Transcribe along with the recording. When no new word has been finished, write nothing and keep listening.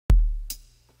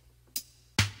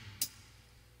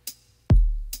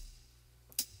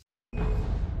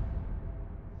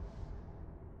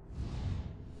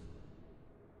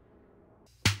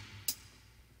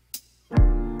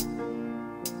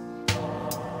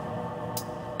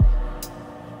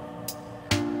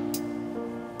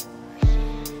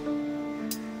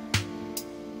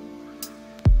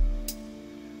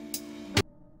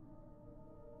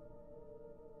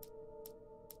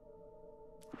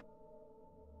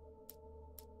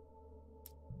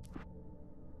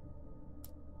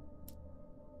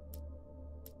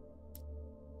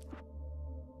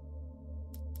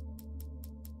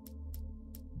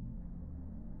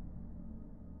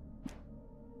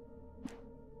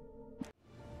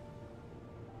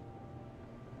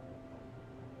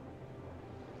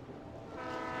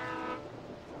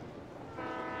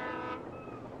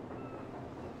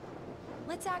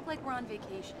Let's act like we're on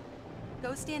vacation.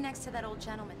 Go stand next to that old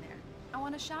gentleman there. I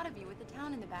want a shot of you with the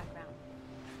town in the background.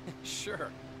 Sure.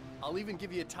 I'll even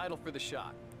give you a title for the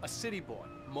shot. A city boy,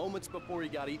 moments before he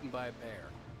got eaten by a bear.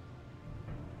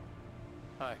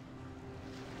 Hi.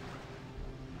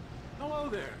 Hello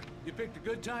there. You picked a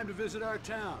good time to visit our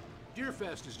town.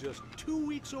 Deerfest is just 2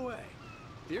 weeks away.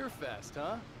 Deerfest,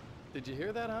 huh? Did you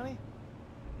hear that, honey?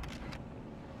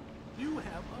 You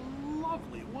have a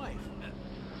lovely wife.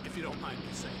 If you don't mind me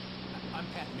saying. I'm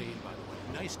Pat Maine, by the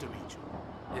way. Nice to meet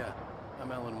you. Yeah, I'm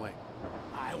Alan Wake.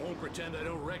 I won't pretend I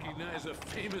don't recognize a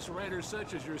famous writer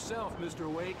such as yourself,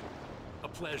 Mr. Wake. A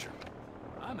pleasure.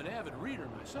 I'm an avid reader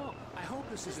myself. I hope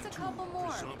this Just isn't a too couple more.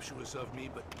 presumptuous of me,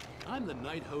 but I'm the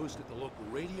night host at the local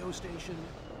radio station.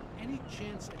 Any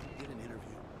chance I can get an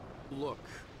interview? Look,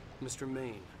 Mr.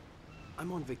 Maine,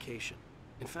 I'm on vacation.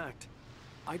 In fact,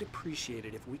 I'd appreciate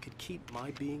it if we could keep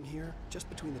my being here just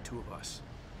between the two of us.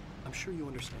 I'm sure you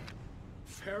understand.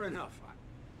 Fair enough.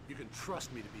 You can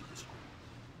trust me to be discreet.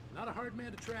 Not a hard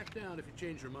man to track down if you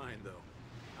change your mind, though.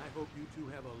 I hope you two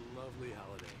have a lovely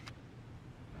holiday.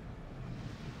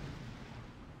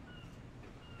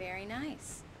 Very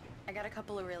nice. I got a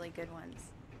couple of really good ones.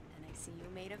 And I see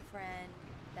you made a friend.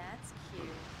 That's cute.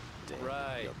 Damn,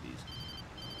 Right. yuppies.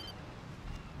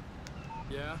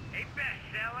 Yeah? Hey,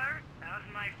 bestseller, how's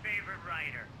my favorite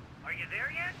writer? Are you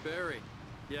there yet? Barry.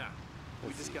 Yeah.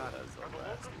 We just got it. Are the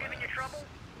locals giving you trouble?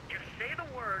 Just say the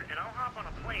word and I'll hop on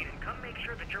a plane and come make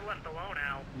sure that you're left alone,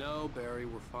 Al. No, Barry,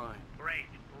 we're fine. Great,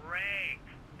 great.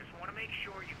 Just want to make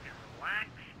sure you can relax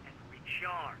and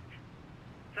recharge.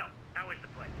 So, how is the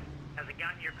place? Has it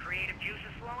gotten your creative juices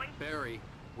flowing? Barry,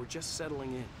 we're just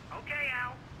settling in. Okay,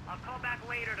 Al. I'll call back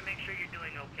later to make sure you're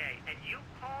doing okay. And you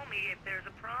call me if there's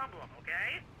a problem,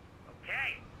 okay?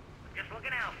 Okay. I'm just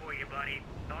looking out for you, buddy.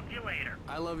 Talk to you later.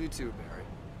 I love you too, Barry.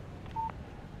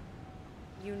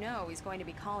 You know he's going to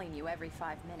be calling you every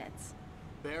 5 minutes.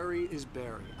 Barry is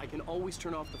Barry. I can always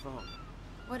turn off the phone.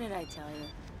 What did I tell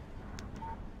you?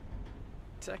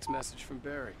 Text message from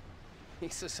Barry. He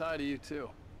says hi to you too.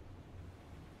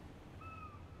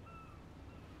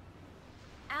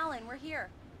 Alan, we're here.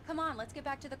 Come on, let's get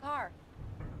back to the car.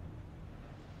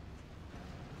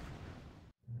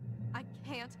 I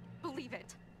can't believe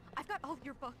it. I've got all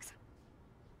your books.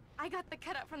 I got the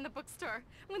cutout from the bookstore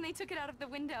when they took it out of the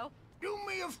window. Do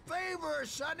me a favor,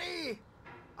 Sonny.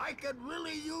 I could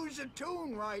really use a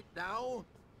tune right now.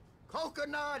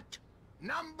 Coconut,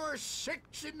 number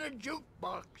 6 in the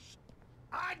jukebox.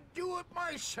 I'd do it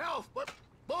myself, but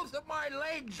both of my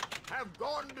legs have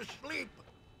gone to sleep.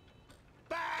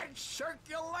 Bad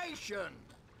circulation.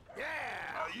 Yeah.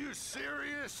 Are you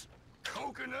serious?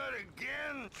 Coconut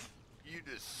again? You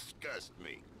disgust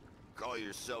me. Call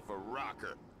yourself a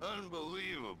rocker.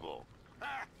 Unbelievable.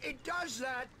 It does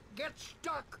that. Get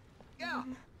stuck. Yeah,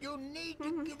 you need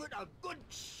to give it a good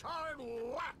solid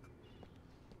whack.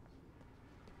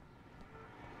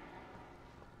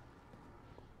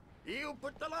 You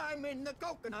put the lime in the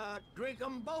coconut, drink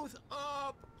them both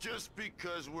up. Just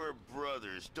because we're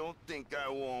brothers, don't think I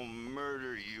won't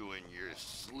murder you in your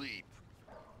sleep.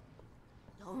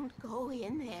 Don't go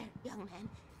in there, young man.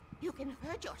 You can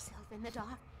hurt yourself in the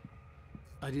dark.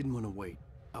 I didn't want to wait.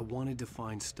 I wanted to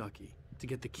find Stucky, to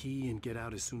get the key and get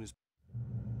out as soon as...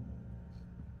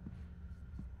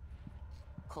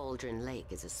 Cauldron Lake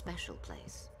is a special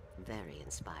place. Very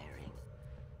inspiring.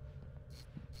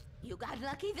 You got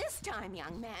lucky this time,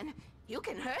 young man. You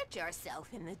can hurt yourself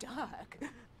in the dark.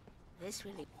 This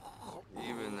really...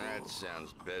 Even that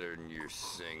sounds better than your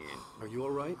singing. Are you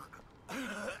all right?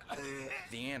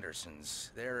 The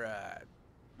Andersons, they're,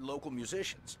 local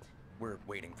musicians. We're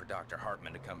waiting for Dr.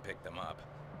 Hartman to come pick them up.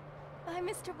 Bye,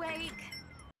 Mr. Wake.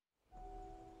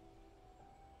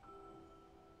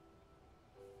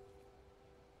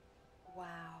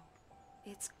 Wow.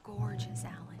 It's gorgeous,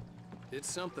 Alan. It's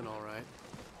something, all right.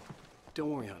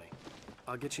 Don't worry, honey.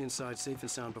 I'll get you inside safe and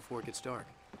sound before it gets dark.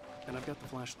 And I've got the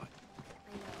flashlight.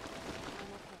 I know.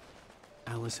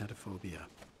 I'm okay. Alice had a phobia.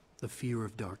 The fear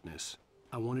of darkness.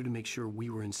 I wanted to make sure we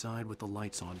were inside with the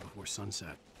lights on before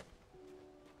sunset.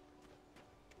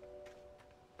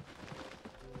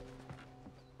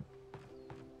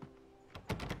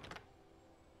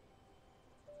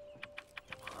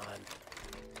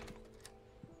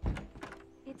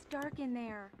 It's dark in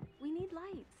there. We need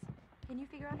lights. Can you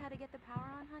figure out how to get the power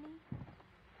on, honey?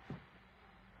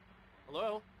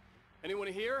 Hello? Anyone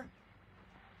here?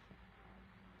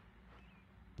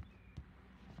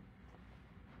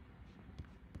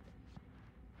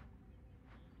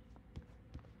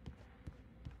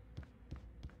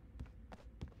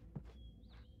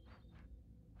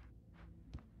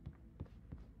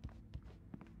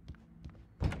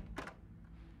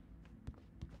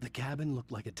 cabin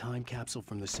looked like a time capsule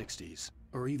from the 60s,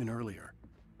 or even earlier.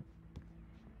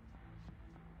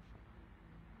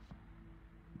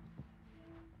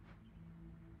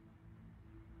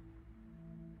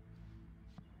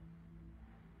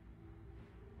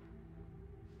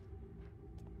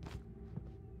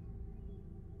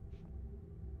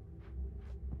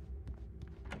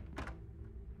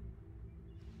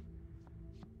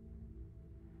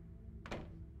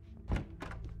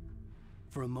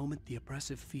 For a moment, the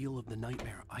oppressive feel of the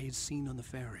nightmare I had seen on the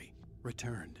ferry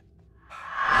returned.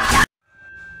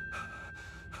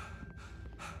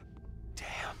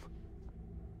 Damn.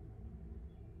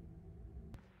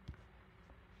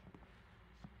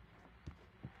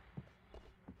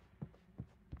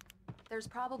 There's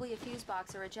probably a fuse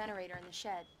box or a generator in the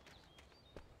shed.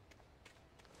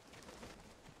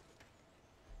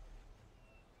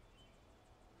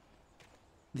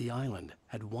 The island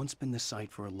had once been the site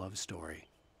for a love story.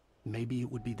 Maybe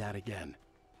it would be that again.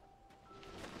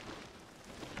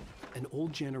 An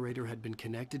old generator had been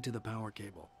connected to the power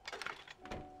cable.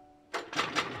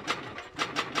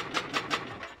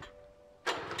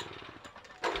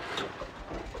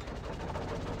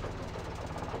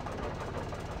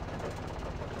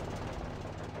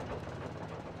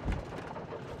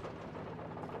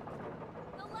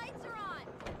 The lights are on!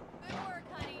 Good work,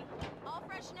 honey. I'll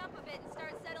freshen up a bit and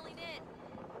start settling in.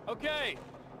 Okay,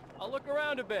 I'll look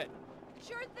around a bit.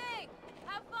 Sure thing!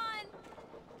 Have fun!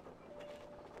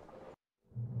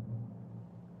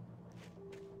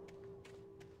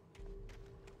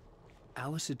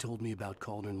 Alice had told me about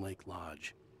Cauldron Lake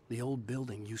Lodge. The old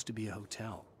building used to be a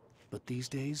hotel, but these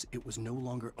days it was no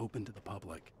longer open to the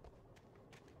public.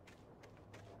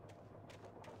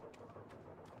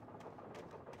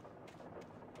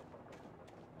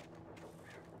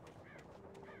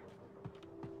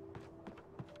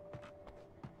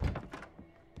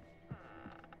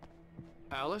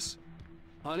 Alice?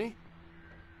 Honey?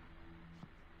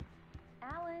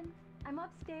 Alan, I'm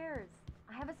upstairs.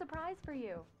 I have a surprise for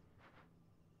you.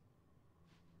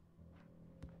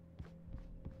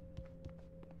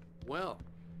 Well,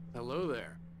 hello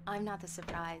there. I'm not the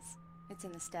surprise. It's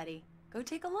in the study. Go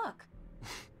take a look.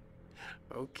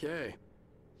 Okay.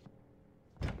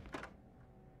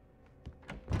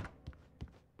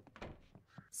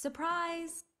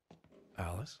 Surprise!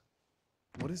 Alice?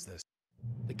 What is this?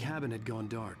 The cabin had gone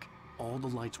dark. All the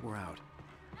lights were out.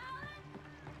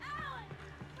 Alan!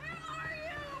 Where are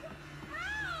you?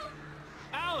 Help!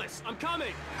 Alice, I'm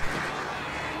coming!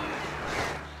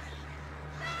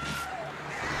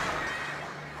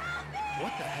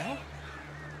 What the hell?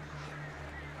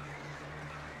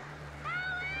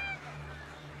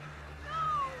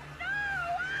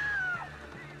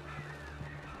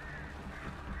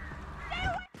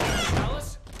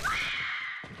 Alice?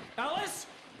 Alice?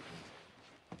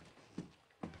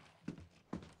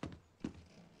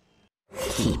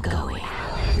 Keep going.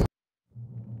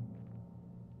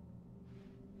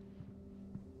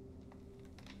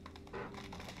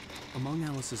 Among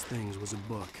Alice's things was a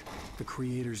book, The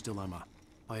Creator's Dilemma,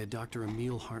 by a Dr.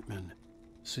 Emil Hartmann.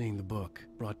 Seeing the book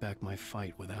brought back my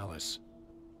fight with Alice.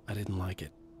 I didn't like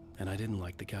it, and I didn't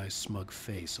like the guy's smug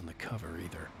face on the cover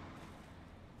either.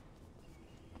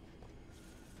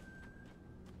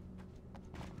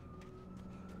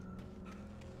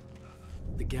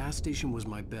 The gas station was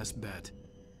my best bet.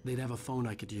 They'd have a phone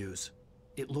I could use.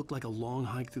 It looked like a long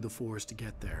hike through the forest to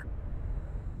get there.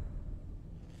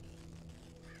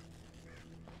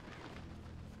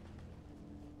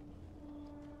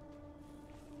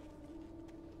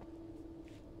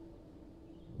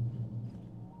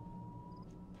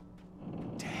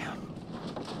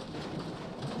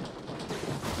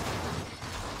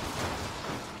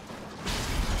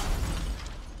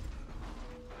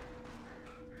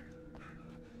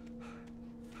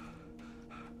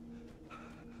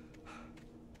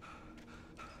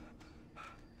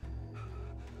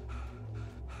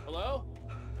 Hello?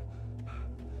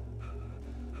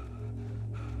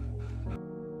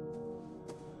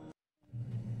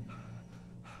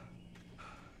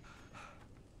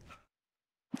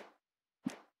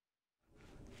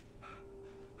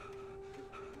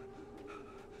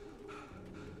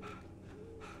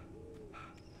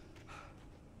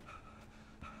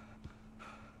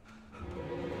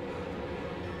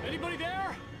 Anybody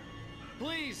there?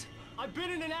 Please, I've been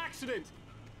in an accident.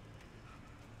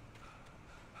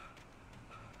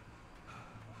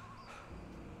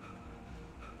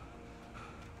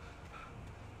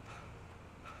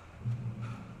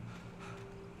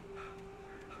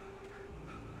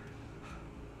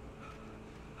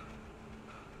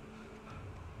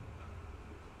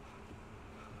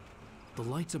 The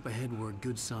lights up ahead were a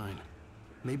good sign.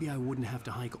 Maybe I wouldn't have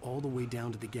to hike all the way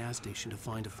down to the gas station to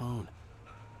find a phone.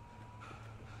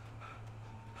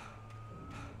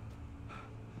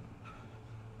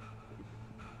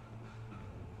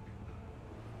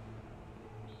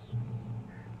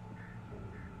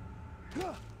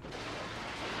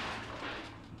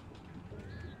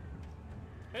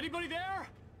 Anybody there?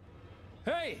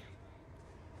 Hey!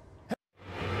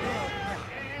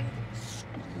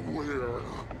 Where?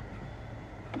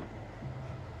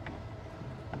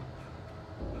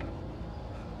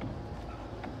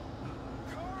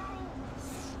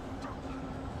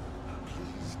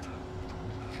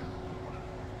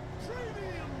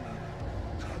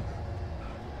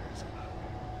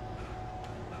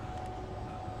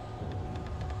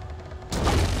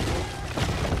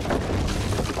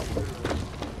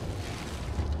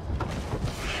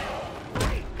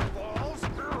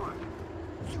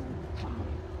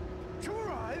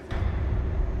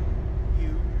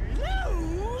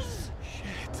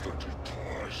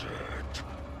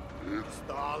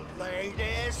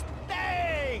 Latest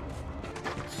thing!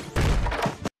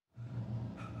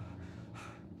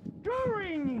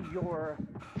 During your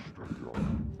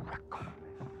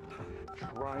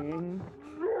trying.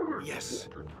 Yes.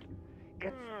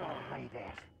 It's the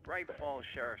latest. Bright Falls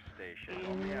Sheriff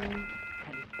Station. Yeah.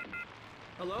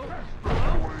 Hello?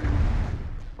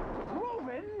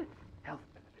 Proven health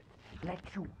benefits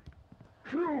let you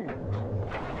choose.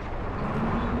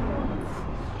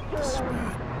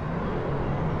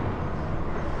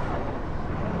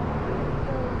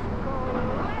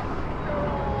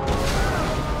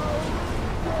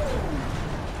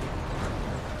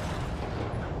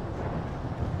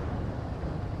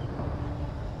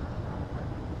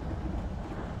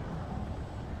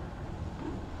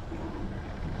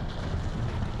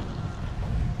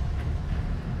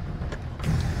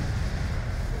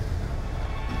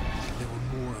 There were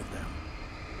more of them.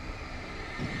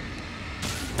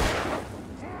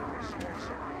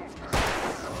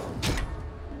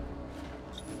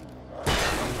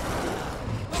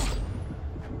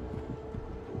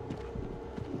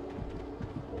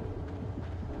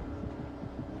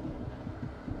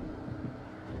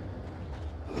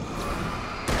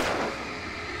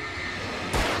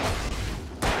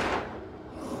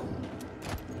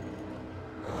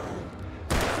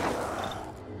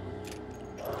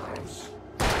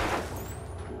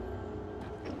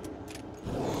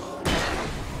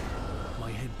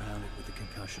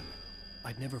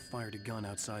 I'd never fired a gun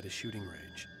outside a shooting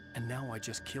range, and now I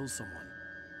just killed someone.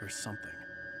 Or something.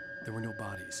 There were no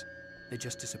bodies. They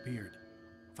just disappeared.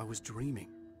 If I was dreaming,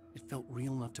 it felt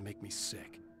real enough to make me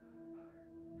sick.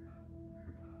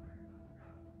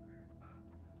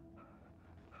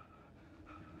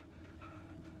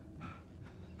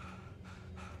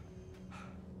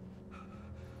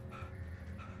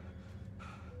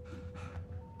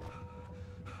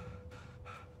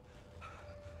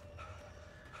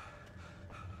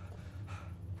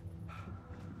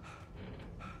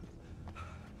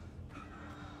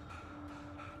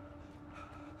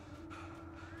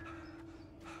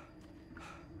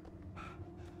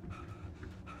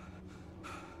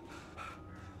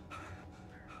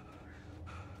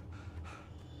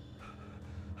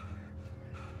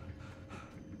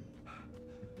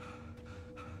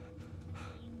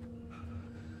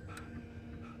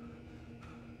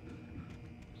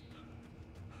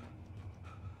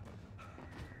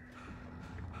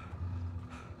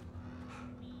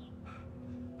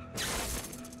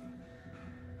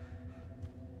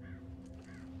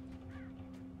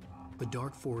 The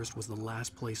dark forest was the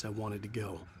last place I wanted to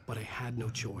go, but I had no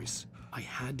choice. I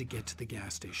had to get to the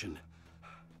gas station.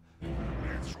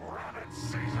 It's rabbit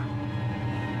season!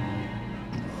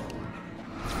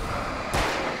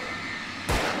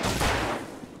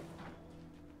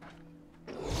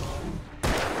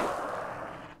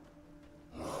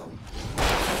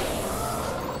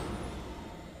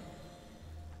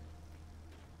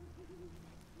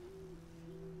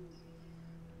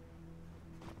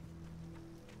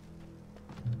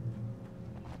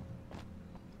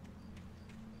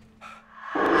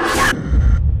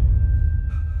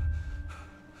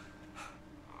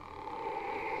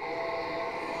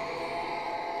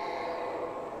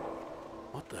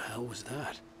 What the hell was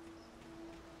that?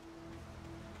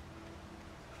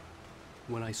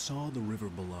 When I saw the river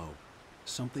below,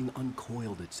 something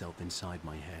uncoiled itself inside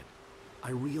my head.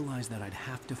 I realized that I'd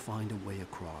have to find a way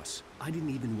across. I didn't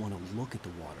even want to look at the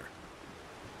water.